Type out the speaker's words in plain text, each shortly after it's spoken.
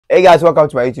Hey guys, welcome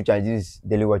to my YouTube channel. This is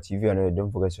Daily Watch TV, and don't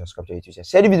forget to subscribe to YouTube channel.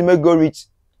 Say the video may go reach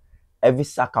every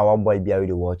Sacr boy be able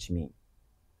to watch me.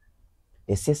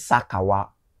 They say Sacr,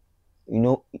 you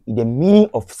know the meaning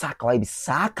of Sacr is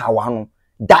Sacr.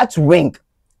 That ring.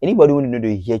 Anybody want to know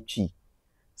the history?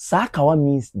 Sacr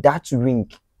means that ring.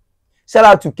 Shout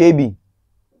out to KB.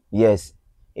 Yes,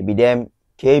 it be them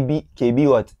KB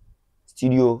what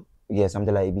studio. Yes,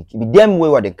 something like it be them way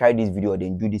what they carry this video or they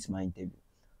do this my interview.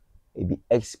 It be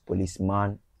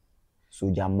ex-policeman,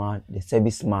 soldier man, the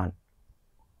serviceman.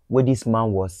 Where this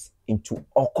man was into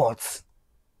occult.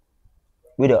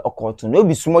 Where the occult, no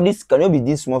be small, this cannot be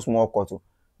this small occult.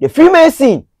 The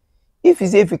Freemason. If you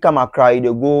say if you come Accra, they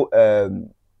go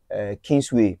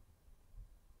Kingsway.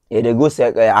 Yeah, they go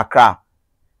Accra.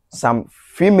 Some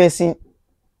Freemason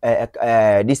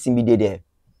this thing be there.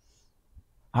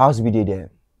 House be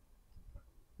there.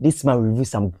 This man review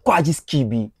some gorgeous key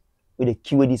with the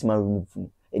key where this man remove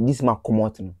and this man come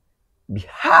out. Be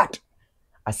hard.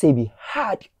 I say be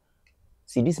hard.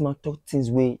 See, this man talk things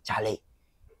way Charlie.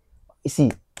 You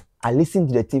see, I listen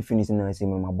to the thing finish and I say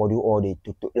my body all day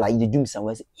to like they do me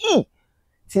somewhere. I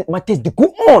say, my taste to go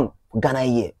on Ghana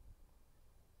here.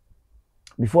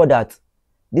 Before that,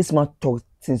 this man talk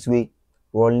things way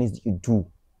Rollins you do.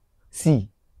 See,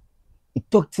 he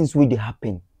talk things way they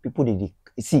happen. People they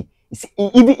see,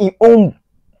 even in own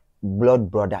blood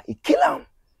brother, he kill him.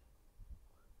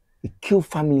 He kill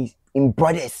families in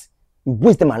brothers. He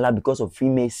waste them alive because of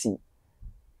Freemason.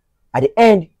 At the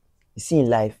end, you see in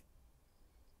life.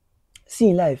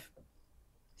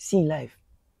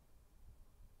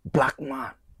 Black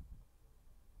man.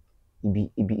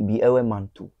 He be a man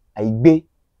too. Aigbe.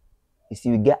 You see,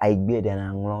 we get Aigbe, then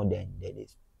Anglo, then they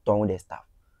turn the stuff.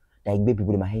 The Aigbe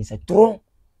people in my hands say, "Tron."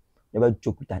 Never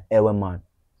joke with an Ewe man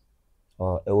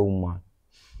or Ewe woman.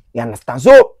 You understand?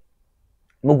 So,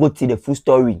 we'll go to the full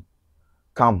story.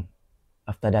 Come.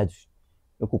 After that,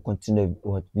 we could continue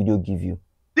what video give you.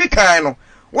 The kind of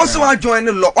once I join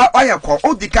the law, I call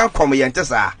all the can come here. It's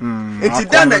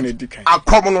done. I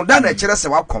come on done a chance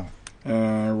of outcome.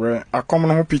 A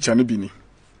common picture, Nibini.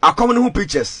 A common who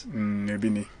pictures.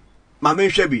 Nibini. Mamma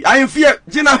Shabby. I am fear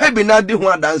Gina Hebby not do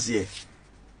one dance here.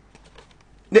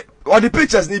 Or the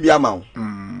pictures need be amount.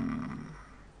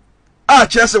 Ah,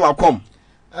 chance of outcome.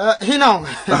 He know.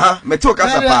 Me talk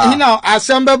as a he know.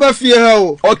 Assemble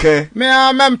fear. Okay. Me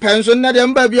a man pension, not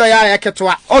them baby or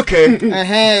yaketwa. Okay.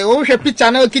 Hey, oh, she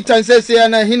picture no kitten says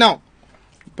here, he know.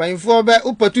 Paying for be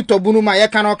upo to Bunuma, ya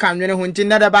cannot come, you know, when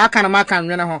Tinda back and a can,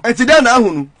 you know. And today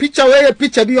now, picture where a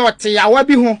picture be or tea, I will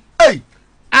be home. Hey,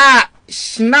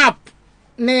 snap.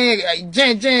 Ne,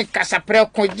 Jane, Casapre,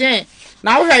 Cojen.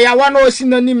 Now, I want no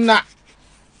synonym na.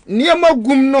 Near mo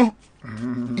gumno.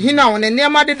 He now and near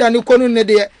my than you couldn't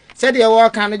de said you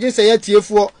walk and just say it here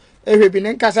for a ribbon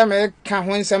and Casame can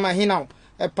win some he now.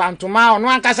 A pantoma on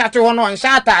one Casato on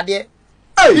shatter there.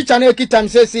 Oh, each and every time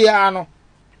says here, on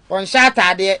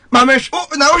shatter there. Mamma,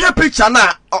 now your picture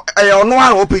now. I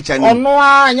no picture. Oh, no,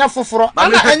 and your for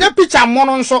and your picture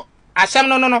monon so. I shall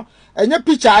no. And your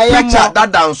picture, that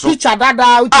down so. Picture that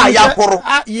out.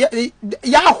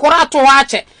 Ya to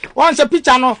watch it. Once a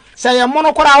picture no say a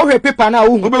monocora or paper now.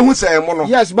 Who say a mono?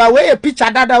 Yes, but where a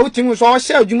picture that out in was all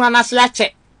shell, you man as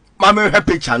yache. Mamma, her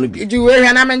picture no be. You wear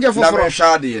an amender for a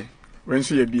shady. When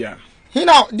she a beer. He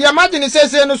know, the imagine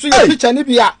says, no, so your picture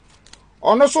nibia.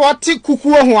 Or no so a tick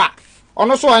cuckoo, or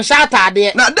no so and shatter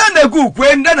there. Now then they go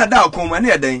when then a dog come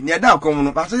near day, near dog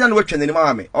come, but I don't watch any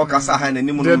mammy or Casahan and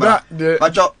Nimu.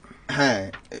 But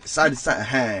side,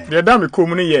 the damn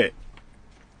come here.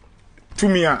 To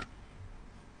me,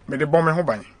 me the bomb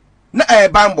home. Na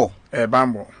bambo.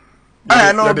 Bambo.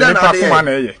 I know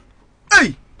that.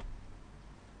 Hey!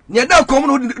 Near that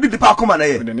common the park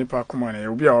command. The Nipa command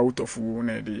will be out of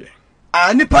wood.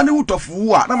 A Nipa out of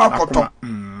wood, no more cotton.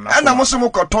 And I must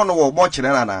have cotton or watching.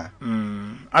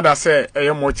 Ada say a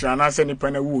young watcher and I send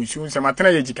Nipa woo soon some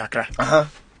maternity cacra.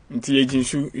 Nti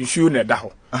issue na da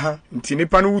ho nti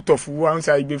nipa no wutofu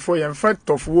ansai before yem fa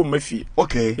tofu mafie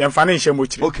okay yem fa na nhye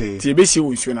mochire okay nti ebesi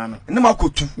wo nsuo na no ne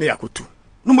makotu ne yakotu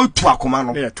no matu akoma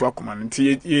no ne yatu akoma no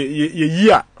nti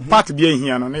ye a part bi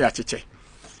ehia no ne ya cheche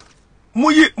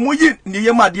muyi ni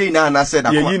yem ade ina na se da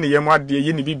ko ye ni yem ade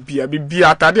ye ni bibia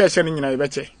atade ehye no nyina ye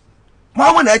beche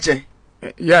ma wo na eche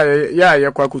ya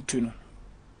ye kwakotu no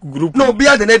group no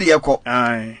bia de ne de ye ko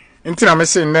ai nti na me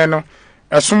se nne no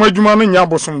esum adwuma no nya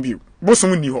bosom bio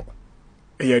bosom ni ho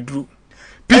ya duru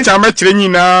picture ma kire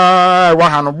nyina wa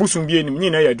ha no bosom bi enim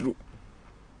nyina ya duru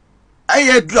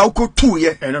aye duru akotu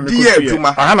ye di ye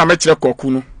adwuma aha na ma kire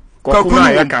koku no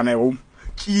na ya ka na wo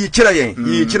yi kire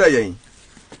yen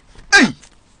ei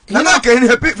na ka ni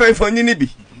happy fa nyini bi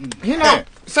hino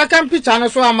second picture no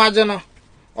so amaje no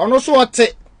ono so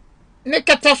ote ne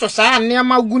kete so saa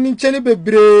niam gu ni nche ne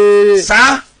bebre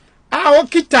saa o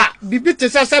kita bibi te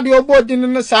se de obodi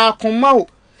no saa koma o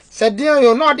se de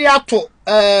yo no de ato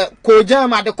ko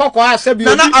jama de kokko a se bi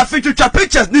na afitwa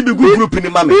pictures ni bi gu group ni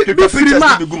mame pictures ni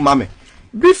bi gu mame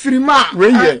bi frima we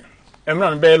ye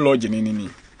emra be lodge ni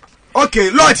okay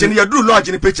lodge ni ya do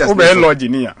lodge ni pictures o be lodge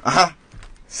ni ya aha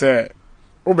se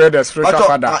o be the spiritual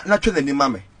father na twe ni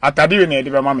mame atade we na de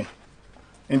be mame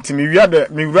nti mi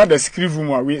wia the script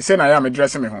room a we say na ya me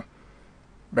dress me ho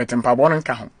but mpabo no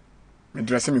nka ho me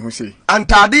dress me ho sei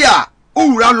antade a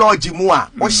owura lodge mu a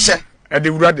o hye e de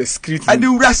wura the script room e de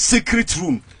wura secret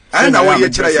room ana na wo ye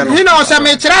kire ye no hina o se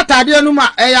me kire atade anu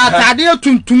ma e ya atade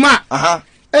tuntuma aha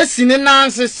esini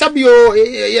nanse sabio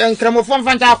nkramofo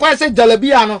mfanta akwa se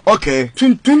jalabia no okay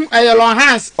tuntum yellow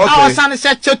hands awasane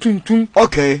se che tuntum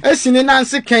okay esini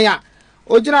nanse kenya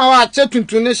ogina wa che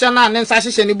tuntum ne hye na ne nsa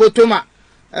hye ni botoma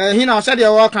hina o se de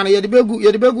wo kan ye de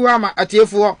begu ama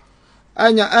atiefo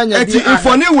anya bi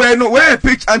ifoni we no we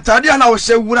pitch antade na wo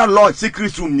hye wura lord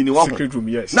secret room ni wo secret room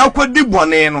yes na kwadi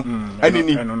bone no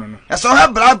anini eso ha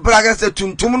bra ga se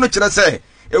tuntum no kire se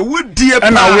ewudie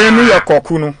pa na we no ye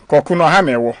koku no ha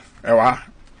na ewo ewa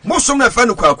mosom na fa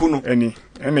no kwaku no eni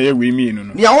ena ye we mi no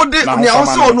ni awode ni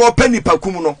awoso no opani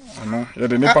pakum no no ye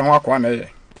de nipa ho akwa na ye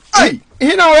ai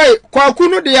hina we kwaku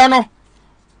no de ya no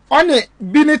one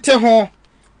binite ho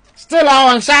still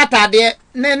on Saturday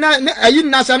ne ayi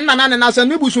na se na se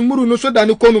ne busumuru no so da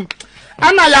ne konum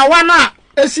ana ya wana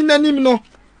esi nanim no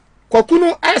kwaku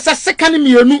no esa sekane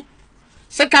mienu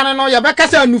sekane no ya beka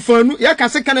se anufanu ya ka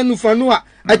sekane anufanu a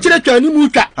akire twa ni mu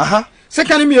twa aha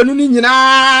sekane mienu ni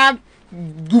nyina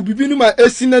gubibi no ma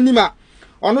esi nanim a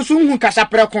ono so hu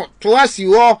kasapreko to asi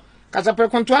wo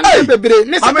kasapreko to an bebre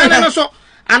ne sekane no so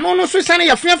ano no so sane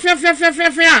ya fia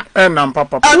na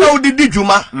papa ana odidi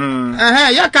djuma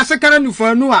ya ka sekane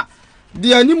anufanu a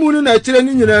de animu no na akire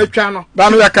ni nyina atwa no ba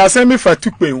no ya ka se me fa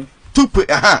tukpe hu tukpe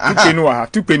aha tukpe no ha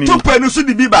tukpe no so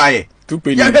di bi baaye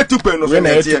tukpe ni ya he tukpe no so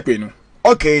na tukpe no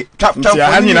okay tap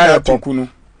ya hani na koku no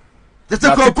just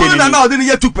koku na odi ni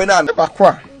ya tukpe na ba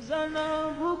kwa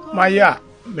maya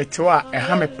metwa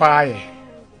ha me paaye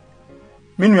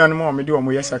minnuanu mo me de o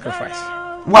mo ye sacrifice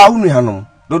wa unu hanom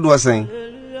dodo asen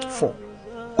 4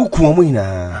 uku mo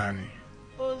ina ani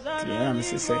ti ya me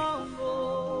se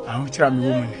ahu kira me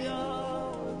wo mu ni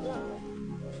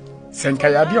senka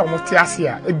ya dia o mo ti ase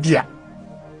a ebia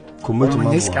komoto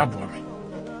ma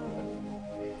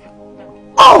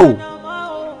oh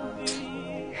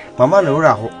mama na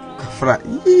wura ho kafra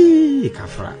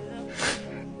kafra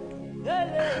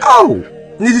oh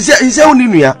ni se uni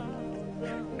nua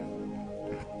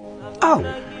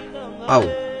oh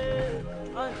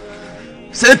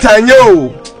Satan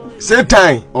yo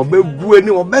Satan obebu ani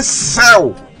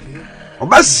obesaw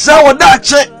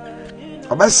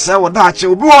dache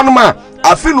obi wonu ma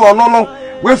afi no ono no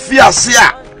we fi ase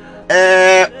a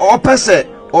opese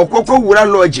okoko wura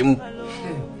lodge mu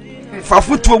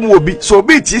fafuto mu obi so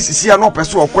obi ti sisi a no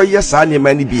opese okoye saa ne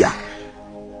mani bia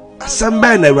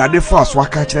asembe na awurade fa so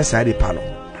aka kire saa de pa no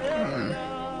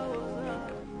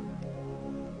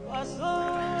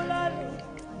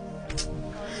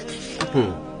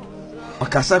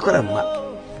akasa kwara ma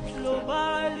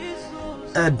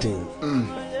edin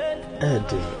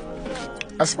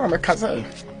asma me kaza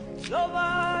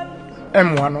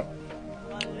emwa no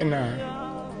na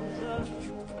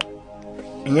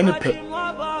enye ne pe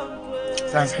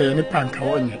sanse ye ne panka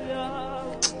wonye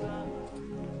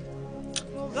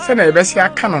se na ebesi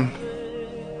aka no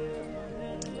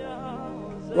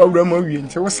wa wura ma wie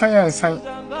nti wo san yansan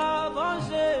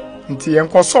nti yen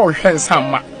ko so hwe nsan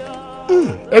ma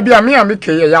ebia me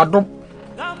ameke ye yadom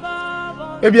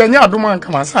ebia nya adom anka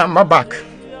ma san ma back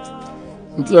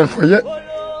nti yen ko ye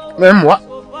me mwa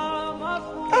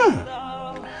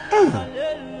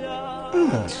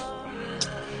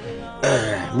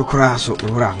lukura so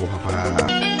wura ho papa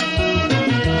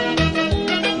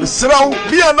sraw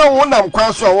bia na wo nam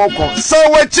kwa so a wo ko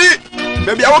sawachi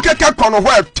bebia wo keka kono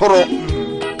ho etoro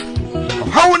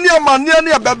hawo ni amane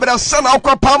ne abebere sana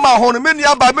akwa ma ho no meni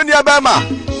aba ma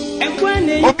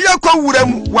obi akwa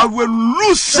wuram wa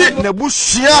welusi na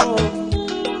busia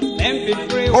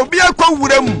obi akwa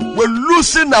wuram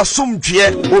welusi na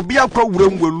somdwe obi akwa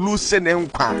wuram welusi ne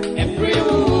nkwa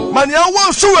mani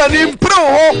awo so ani mpre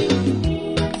ho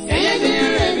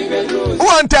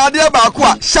wante ade ba ko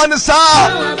a hyane saa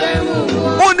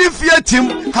oni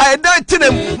fiatim haida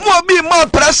tinem mo obi ma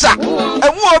pressure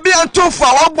emu obi antofa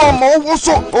wabom mo wo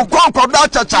so okonkodo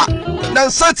achacha na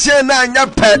nsatie na anya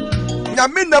pe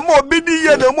nyame na mo obidi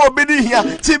ye na mo obidi hia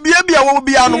ti bia wo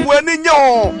bia no mo ani nya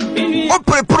o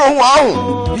prepro ho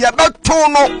aho bia beto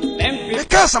no e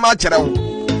ka sama kire wo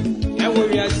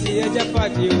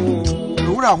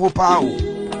wura ho pa o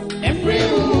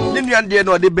ni nuan de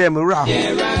no de be me wura ho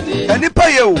anipa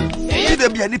ye o ti de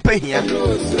bia nipa hia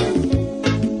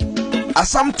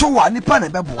asam to wa nipa na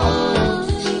be boa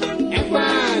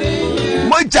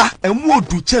moja emu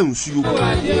odu chansuo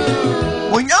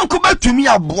onyanko batumi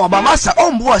aboa ba masa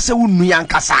ombo ase wunu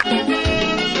yankasa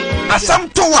asam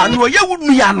to wa no ye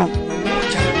wunu ya no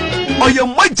oye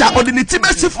moja odiniti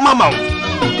besif mama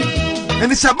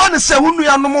eni sabane se wunu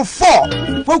ya no mo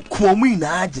 4 wakuomu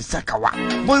ina age sakawa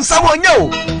bonsam onye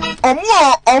o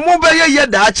omo beye ye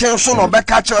da achen so no be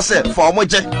ka kire se for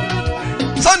omoje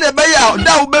Sunday be ya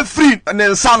da wo be free ne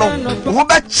nsa no wo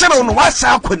be kire no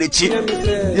wasa akonechi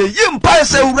ye yimpa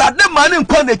se urade mane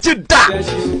nkonechi da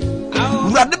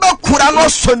urade ba kura no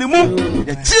sonimu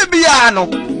ye tie bia no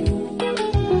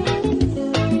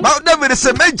ba David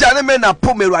se meja ne me na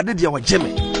po me urade de wo geme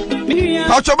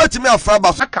pa cho betimi afra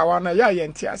ba sakawa na ya ye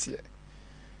nti ase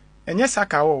enye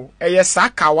sakawa eye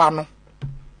sakawa no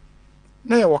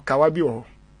na ye wakawa bi wo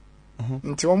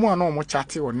nti wo mu ana wo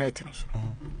chate wo net no so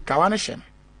kawa ne hye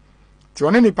ti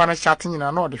one nipa na chat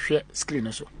nyina na o de hwe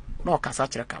screen so na o kasa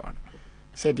kire kawa no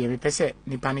se de me pese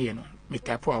nipa ne ye no me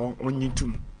type a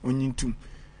onyintum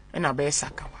ena be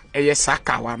sakawa eye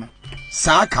sakawa no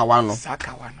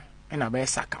ena be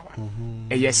sakawa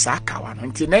eye sakawa no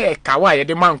nti na e kawa ye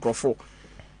de mankrofo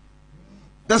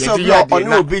that's all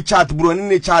on obi chat bro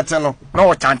ni chat no na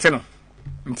o chante no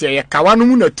nti eye kawa no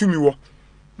mu na tumi wo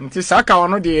nti sakawa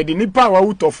no de ye de nipa wa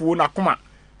utofo na koma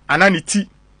ana ne ti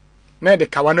na de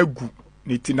kawa na gu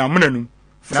ne ti na munanum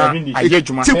aye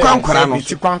djuma ti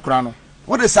kwankora no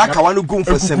what is sakawa no gu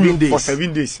for 7 days for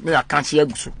 7 days na ya kanche ya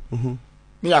guso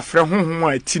na ya frɛ honhom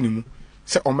a ti ne mu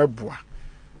se omeboa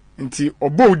nti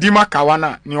obo udima kawa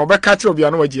na ni obeka kire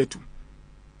obia na waji atu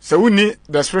se woni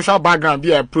the spiritual background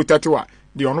bia protector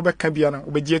de ono beka bia na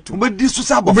obeji atu obedi su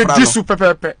sa bofra no obeji su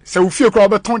pepepe se ufie kura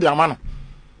obeton de ama no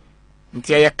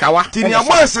nti ye kawa ti ni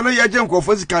amoese no ye je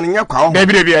nkofo sika nya kwa ho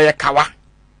bebi ye kawa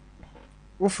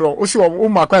ufro osi wo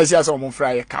makwa esi asa wo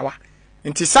mfra ye kawa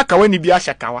nti sakawa ni bia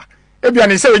hye kawa ebia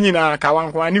ne se wenyina kawa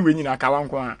nko ani wenyina kawa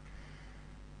nko a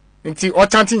nti o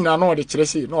chanting nyina na o de kire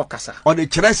sei na o kasa o de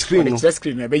kire screen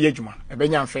no ebe ye djuma ebe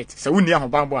nya mfet se woni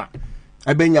ahobambo a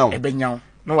ebe nya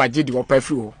na waje di wo pa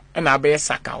firi ho na abe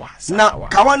sakawa na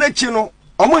kawa na chi no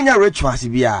omonya rituals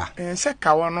bia se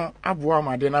kawa no aboa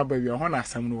amade na ba wi ho na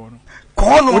asam no no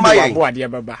ko no ma ye aboa de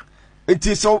baba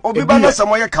nti so obi ba na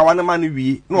samo ye kawa na ma no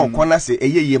wi na okona se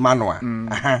eyeye ma no a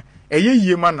aha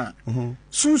eyeye ma na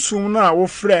sunsum na wo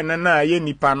frɛ na ye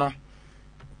nipa no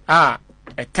a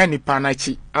etanipa na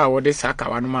chi a wo de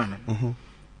sakawa no ma no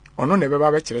ono na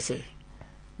beba be kire se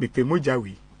mepe moja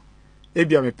wi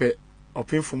ebia mepe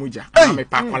opinfu moja na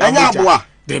mepe akwala moja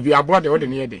de bi aboa de wo de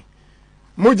ne ye de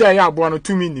moja ya aboa no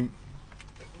tumi nim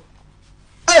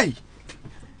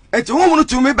eti wo mu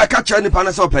tumi be ka kire nipa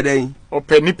na se opeden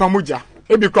ope nipa moja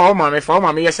ebi kwa wo ma me fa wo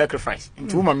ma me ye sacrifice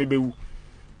nti wo ma me bewu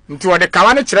nti wo de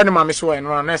kawa ne kire ne ma me so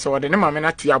no na se wo de ne ma me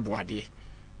na tu aboa de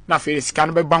na fe sika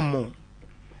no be ba mo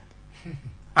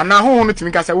ana ho no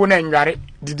timi ka se wo na nware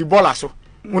didi bola so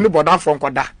wo ne bodan fo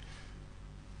nkoda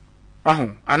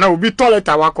ana obi toilet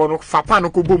awakọ no fapa no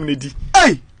ko bom ne di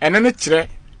ene ne kire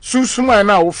susuma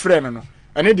na wo frɛ no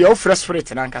ene de wo frɛ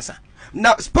spirit na nkasa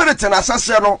na spirit na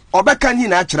asase no obeka nyi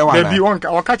na kire wa na bi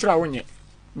wonka o ka kire wonye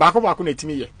baako na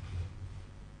timi ye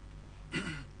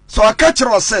so aka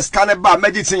kire oses ka ne ba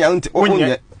medicine ya nti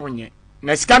onye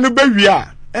na sika no be wi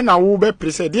a ena wo be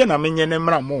prese de na menye ne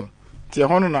mra mo tie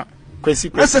ho no na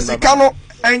kwesi sika no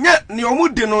enye ne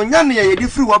omudi no nya ne ye di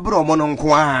free wo bro mo no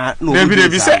nko a no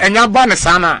bi se enya ba ne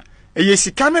sana eye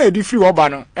sika na ye di free wo ba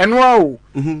no eno a o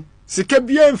sika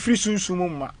bia free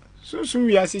sunsum ma sunsum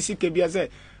wi ase sika bia se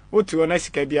otu na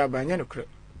sika bia ba nya no kre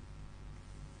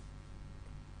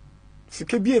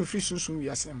sika bia free sunsum wi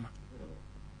ase ma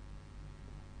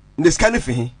ne sika ne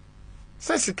fi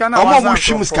se sika na wa mo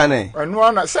hwim sika ne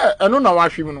eno na se eno na wa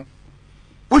hwim no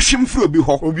wo hwim free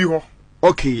obi ho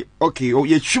okay o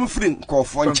ye hwim free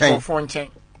nkofo nchen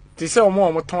ti se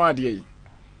omo ton ade yi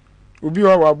obi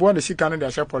wa abo na sika no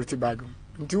da sha polity bag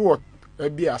nti wo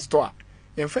abi a store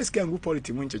en first can go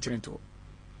polity mu nchechire nto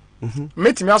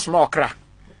metimi asoma okra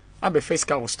abe first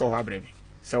can store wa brebi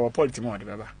se wo polity mu ode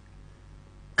baba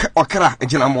okra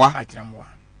ejinamoa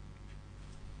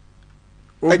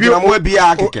obi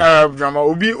bia keke drama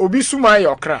obi suma ya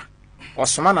okra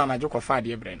osoma na anajo kofa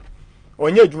ade bre no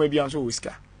onye adwuma bia nso wo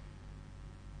sika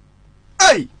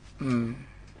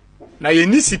na ye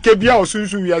ni sike bia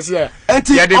osunsu wiase a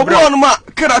enti obo no ma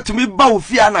kra to me ba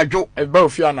ofi anadwo e ba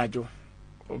ofi anadwo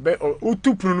obe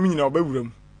utupunu no nyina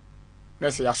obawuram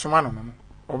na se yasoma no no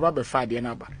oba be fa de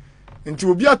na ba enti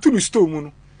obi atu no store mu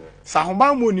no sa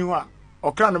hoba mo ni ho a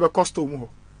okra no be costo mu ho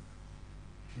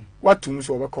watum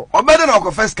so obekọ obede na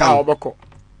okọ first can obekọ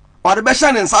ode be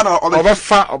sha ne nsa na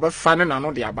obefa ne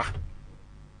nano de aba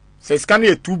se scan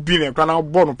e 2 billion kra na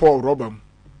bo no Paul roba mu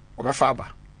obefa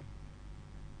aba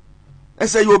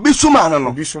ese yo bi suma no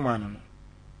obi suma no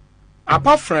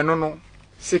apa frɛ no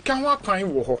sika ho akwan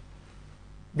wo ho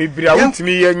bebiri a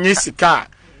wutimi ye nye sika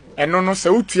eno no se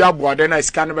utu aboade na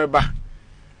sika no beba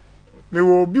me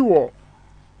wo bi wo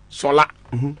sola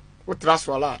utra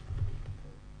sola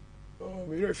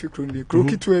we re fi krondi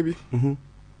kroki to ebi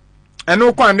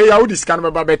eno kwan de ya wo sika no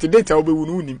beba bet data wo be wu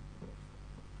no unim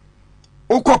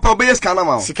ukopa be sika na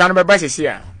ma sika no beba sesi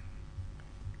a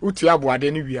utu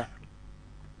aboade no wia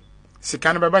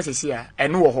sika no beba sesi a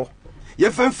eno wo ho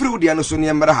ye fanfiri wo de no so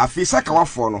ne mmara ha fi saka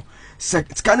wafo no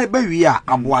sika ne ba wi a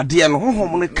aboade no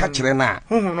honhom no ka kire na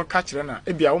honhom no ka kire na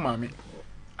e bia wo maame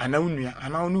ana unua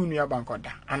ana onu unua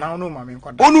bankoda ana onu maame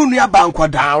nkoda onu unua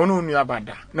bankoda onu unua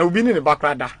bada na obi ni ne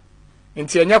bakrada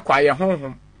nti enye kwa ye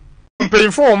honhom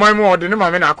mpeinfo o man mu ode ne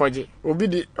maame na akoje obi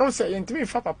di o se yentimi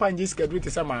fa papa nje sika duru te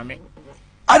se maame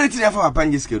ade ti fa papa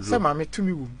nje sika duru se maame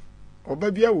tumi wo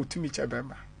oba bia wo tumi cha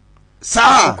bema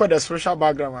sa ko the social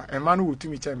background e man wo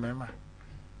tumi cha bema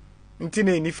nti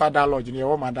na ni father lodge ne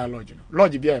wo mother lodge no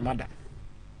lodge bia e mother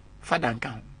father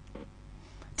nkan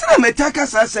tina metaka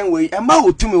sasen we e ma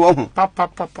otumi wo ho papa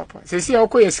se si e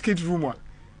ko ye secret room a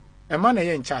e ma na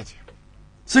ye in charge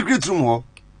secret room ho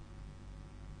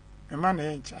e ma na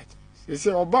ye in charge se si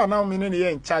oba na me ne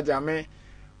ye in charge ame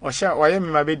o sha o ye me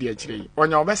ma be di akire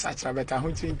onya obesa kira beta ho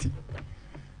 20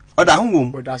 oda ho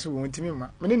wom oda so won timi ma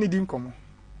me ne di nkomo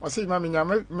o se ma me nya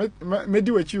me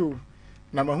di wachi o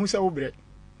na ma hu se wo bre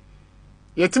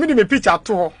ye timi di me picture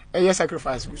to ho e ye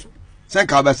sacrifice so sen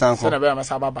ka obesa nko se na be ma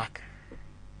sa ba back.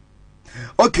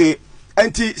 Okay,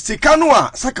 enti sika no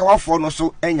a saka wafo no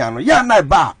so enya no ya na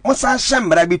ba mo sa hye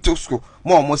mmara bi to so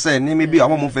mo se ne me bi a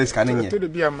mo face ka ne nye to de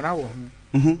bi amra wo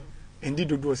endi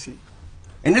dodo si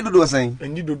endi dodo sen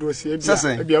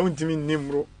e bia untimi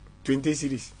nimro 20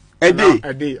 series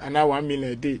a day ana 1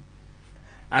 million a day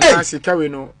ana sika we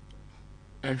no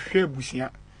ehwe busia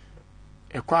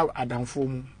ekwa adamfo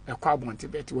mu ekwa abonte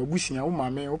bet wa busia wo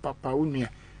maame wo papa wo nua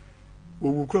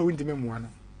wo wukura untimi muwa no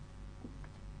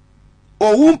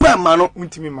o wumpa mano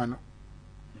untimi mano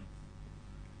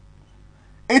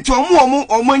enti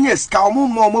omo nye ska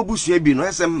omo busua bi no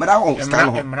ese mra ho ska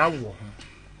no emra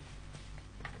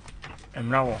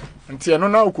wo nti eno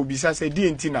na okobisa se di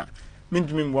enti na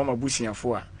mentimi mbo ma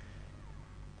busuafo a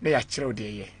na ya kire de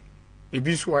ye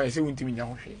ebi so wa se untimi nya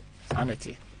ho hwe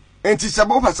anete enti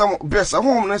sabo pasam besa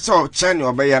ho no se o chane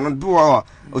obeya no do a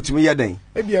otimi ya dan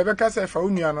e bia be ka se fa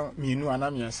onua no mienu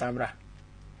ana miensa bra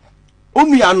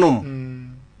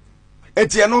onuanom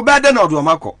eti eno be de na odo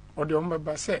makọ odo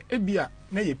mbaba se ebia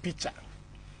na ye picture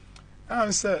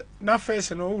anse na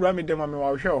face no wura me dem ma me wa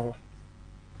hwe ho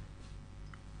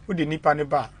odi nipa ne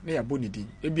ba na ya boni din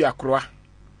ebia kroa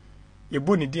ye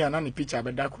boni din ana ne picture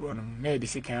be da kro no na ye de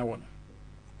sikan wo no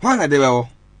ho na de be wo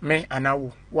me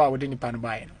anawo wa wo de nipa no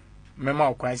ba ye no me ma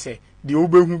okwan se de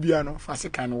obehu bia no fa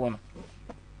sikan no wo no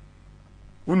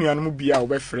unuanom bia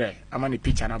obefrɛ ama ne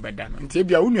picture na bɛda no nti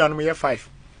bia unuanom yɛ 5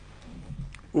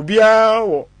 obia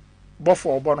wo bɔfo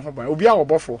obo no ho ban obia wo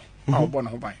bɔfo a obo no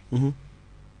ho ban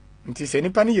nti sɛ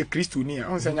nipa ne yɛ kristo ni a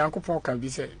on sɛ nyankopɔn ka bi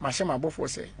sɛ ma hyɛ ma bɔfo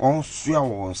sɛ on sua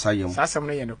wo nsayem saa sɛm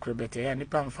no yɛ no korebɛtɛ ya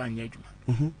nipa mfa nya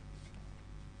adwuma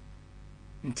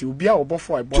nti obia wo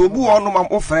bɔfo a to bu ono ma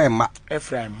ofrɛ ma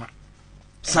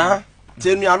sa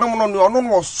te nuanom no ono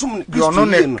no osum kristo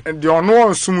ni de ono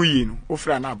onsum yi no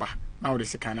ofrɛ na aba na wo de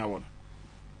sika na wo no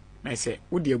na sɛ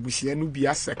wo de abusia no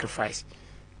bia sacrifice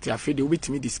ti afi de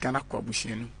obetimi de sika na kwa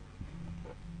abusia no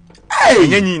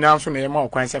enye nyina nso na ye ma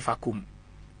okwan sɛ fakom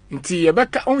nti ye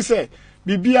bɛka on sɛ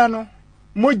bibia no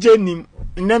moje nim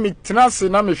na me tenase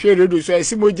na me hwe radio so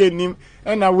esi moje nim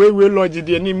na we lodge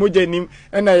de nim moje nim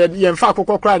na ye mfa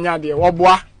akokokra anya de wo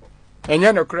boa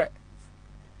enye no kre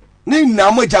ni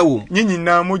na moja wo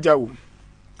nyina moja wo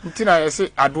nti na ye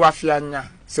se ado afia anya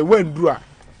sɛ wandu a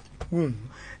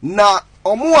na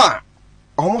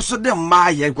omo so de ma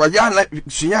ye gwaja na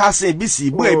sunya ha se bi si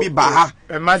bo e bi ba ha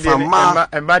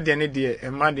emma de ne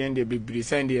de bebiri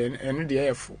sen de enu de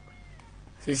efo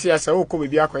sisi asa wo ko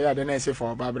bebi akoya de na ese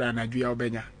for babra na dua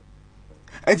obenya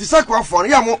enti sakwa for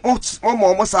ya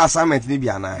mo sa assignment ni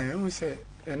bia na mu se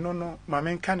no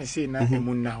mamen kan say na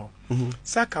emu na ho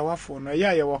sakawa fo no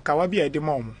ya ye wo kawa bi ade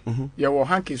ma omo ye wo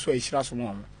hanki so ahira so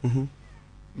ma omo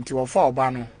nti wo fa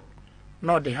oba no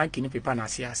no de hanki ni pepa na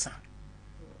ase asa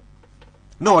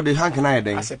no de hanki na ye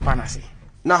den ase panase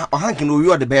na hanki no wi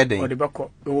o de be den o de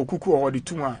beko wo kuku o de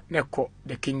tuma na ko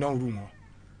the kingdom room ho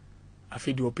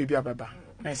afidi o pebi ababa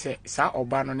na say sa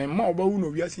oba no ne ma oba wu no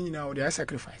wi ase nyina o de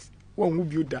sacrifice wo hu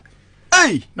bi oda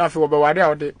hey na fi oba wade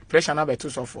o de pressure na beto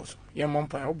so force ye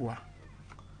mompa oboa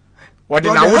what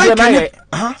na wo na ye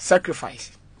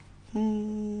sacrifice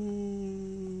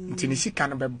ntini sika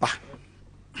no beba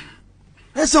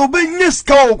ese obenye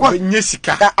sika o kwa benye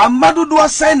sika amado do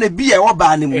asan na bi e wo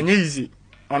ba ne mu enye easy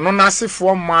ono na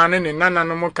asefo ma ne nana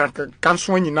no mo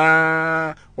kanso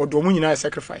nyina odo mu nyina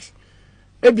sacrifice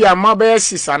ebi ama be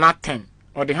sisa na 10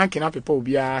 o de hanki na pepa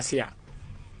obi ase a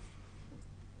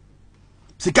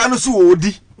sika no so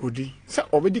odi sa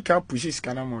obedi ka push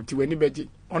sika na mo ti wani beji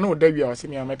ono oda wi a o se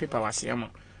mi ama pepa wase mo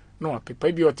no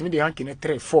pepa bi o timi de hanki ne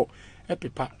 3 4 e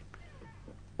pepa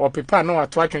o pepa no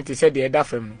ato 20 said de eda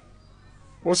fam no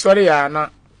wo sori ya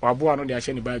na wabo ano de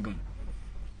ahye ni bag mu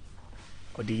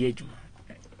o de yejuma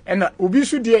ena obi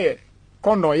su de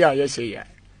kondo ya ye hye ya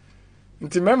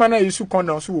nti mema na yisu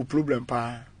kondo so wo problem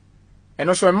pa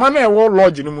eno so mema na e wo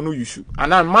lodge no mu no yisu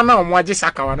ana mema na omo age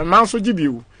sakawa no man so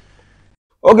gibiu.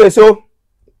 Okay, so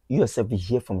you yourself be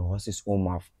hear from the horse's own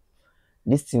mouth.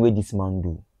 This thing where this man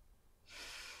do.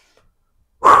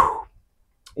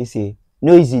 You say,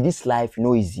 no easy, this life,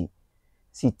 no easy.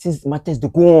 See, things matters to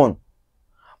go on.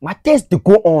 Matters to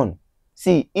go on.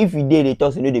 See, if you did they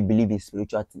talk, you know they believe in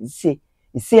spiritual things. See,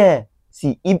 if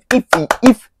you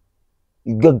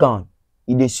get gone,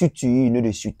 if they shoot you know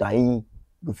they shoot you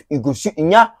go shoot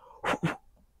in ya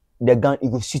the gun, you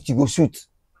go shoot.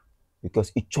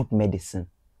 Because it chop medicine.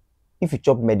 If you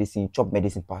chop medicine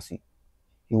pass you.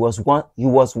 He was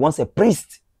once a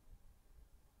priest.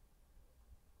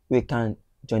 We can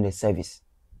join the service.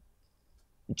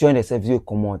 Join the service, you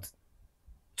come out.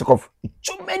 Took off. He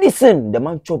chop medicine. The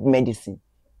man chop medicine.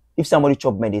 If somebody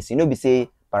chop medicine, you know, be say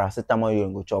paracetamol, you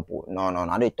don't go chop. No.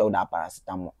 I don't talk that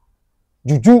paracetamol.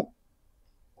 Juju.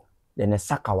 Then the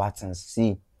Sacr Watsons.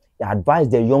 See, they advise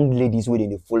the young ladies where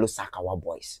they follow Sacr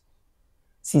boys.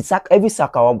 See, every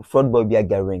Sacr front boy be a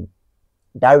get ring.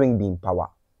 That ring be in power.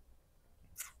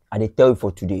 And they tell you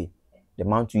for today, the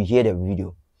man to hear the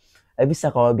video. Every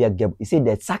Sacr be a get. He said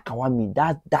that Sacr me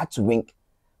that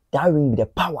ring be the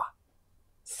power.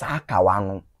 Sacr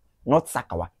no, not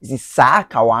Sacr. It's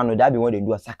Sacr no. That be what they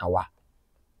do a Sacr.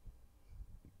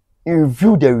 You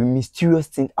reveal the mysterious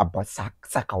thing about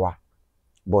Sacr,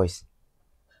 boys.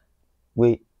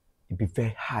 Wait, it be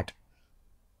very hard.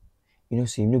 You know,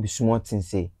 so you know be small things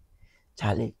say,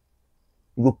 Charlie,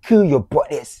 you go kill your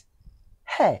brothers.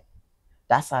 Hey,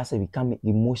 that's how I become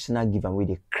emotional giveaway.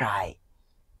 They cry.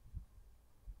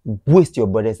 Waste your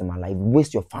brothers in my life,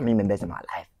 waste your family members in my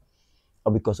life.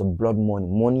 Or because of blood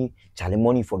money, Charlie,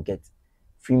 money forget.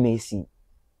 Freemason.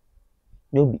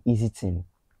 No be easy thing.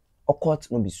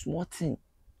 Occult no be small thing.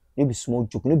 No be small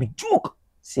joke. No be joke.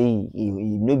 Say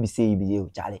no be say you be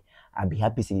Charlie. I be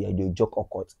happy say you joke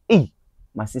occult. Hey.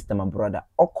 My sister, my brother,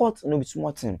 occult no be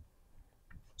small thing.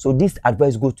 So this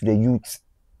advice goes to the youths.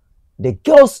 The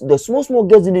girls, the small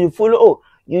girls, they follow. Oh,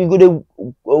 you go to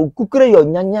kukure your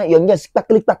nyanya,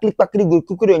 spackly, go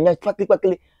kukure your nyanya,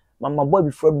 spackly. My boy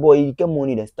be fraud boy, you get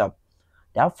money and stuff.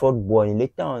 That fraud boy,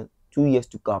 later on, 2 years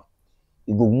to come,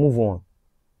 you go move on.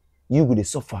 You go to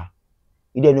suffer.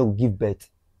 You don't know give birth.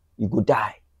 You go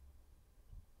die.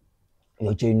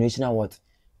 Your generational what?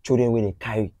 Children will they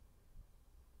carry.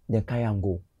 Then carry and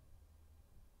go.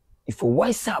 If you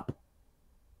wise up,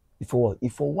 if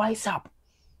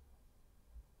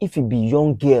you be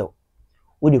young girl,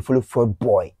 will they follow fraud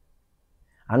boy?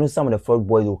 I know some of the fraud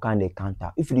boys will kind of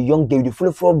counter. If you the young girl, you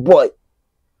follow fraud boy.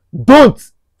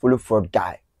 Don't follow fraud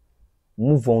guy.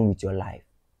 Move on with your life.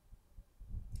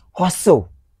 Hustle.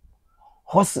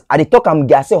 I dey talk am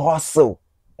I say hustle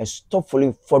and stop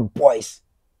following fraud boys.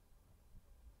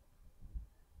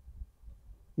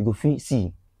 You go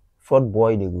see. Fraud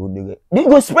boy, they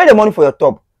go spread the money for your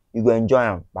top. You go enjoy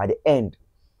them. By the end,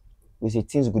 we say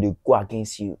things go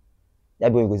against you.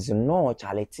 That boy go say, no,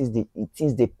 Charlie,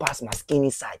 things they pass my skin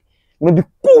inside. Maybe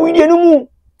cool with you no more.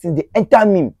 Things they enter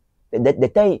me. The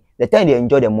time they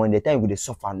enjoy the money, the time you go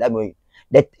suffer. That boy,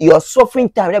 that your suffering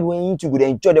time, that boy you need to go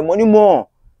enjoy the money more.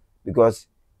 Because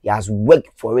he has worked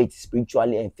for it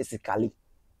spiritually and physically.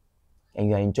 And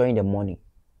you are enjoying the money.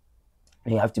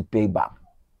 And you have to pay back.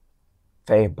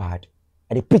 Very bad.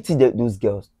 I pity those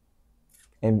girls.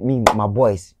 And me, my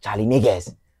boys, Charlie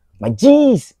niggas. My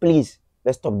G's, please.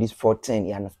 Let's stop this 410.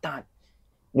 You understand?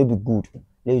 no be good.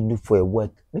 Let's look for a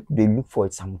work. Make they look for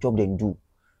some job then do.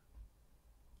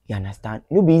 You understand?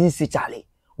 No be easy, see Charlie.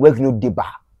 Work no deba.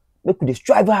 Make they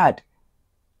strive hard.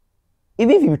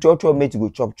 Even if you chop mate, you go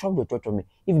chop the chop mate.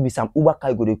 If it be some Uber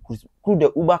car, you go to crew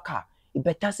the Uber car. You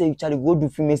better say you Charlie go do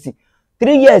Freemason.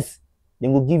 3 years,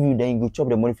 then go give you, then you go chop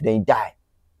the money, then you die.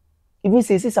 Even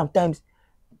say sometimes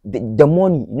the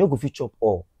money, you know, go fit chop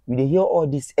all. You dey hear all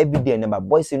this every day, and my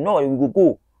boys say, no, we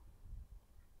go.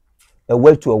 A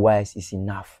well to a wise is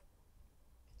enough.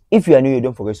 If you are new,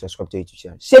 don't forget to subscribe to YouTube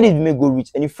channel. Share this video, go reach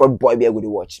any fraud boy be able to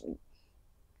watch me.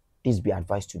 This be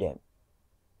advice to them.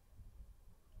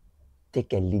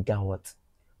 Take a legal what?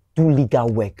 Do legal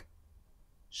work.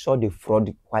 Show the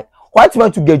fraud quite. What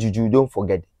want to get juju? Don't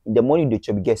forget. In the morning, the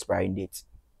chop get expiring date.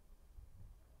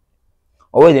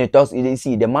 Always in the talks, you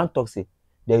see the man talks say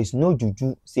there is no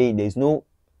juju. Say there is no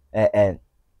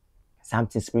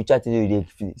something spiritual thing they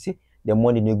feel. See the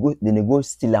money they go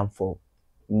steal them for.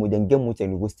 Then get money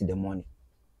and you go steal the money.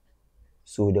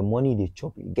 So the money they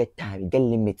chop, you get time, you get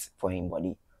limits for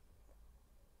anybody.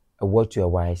 A word to your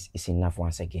wise is enough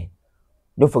once again.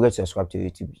 Don't forget to subscribe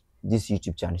to this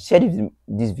YouTube channel. Share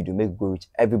this video, make it go reach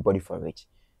everybody for it.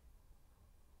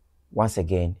 Once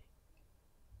again,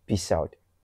 peace out.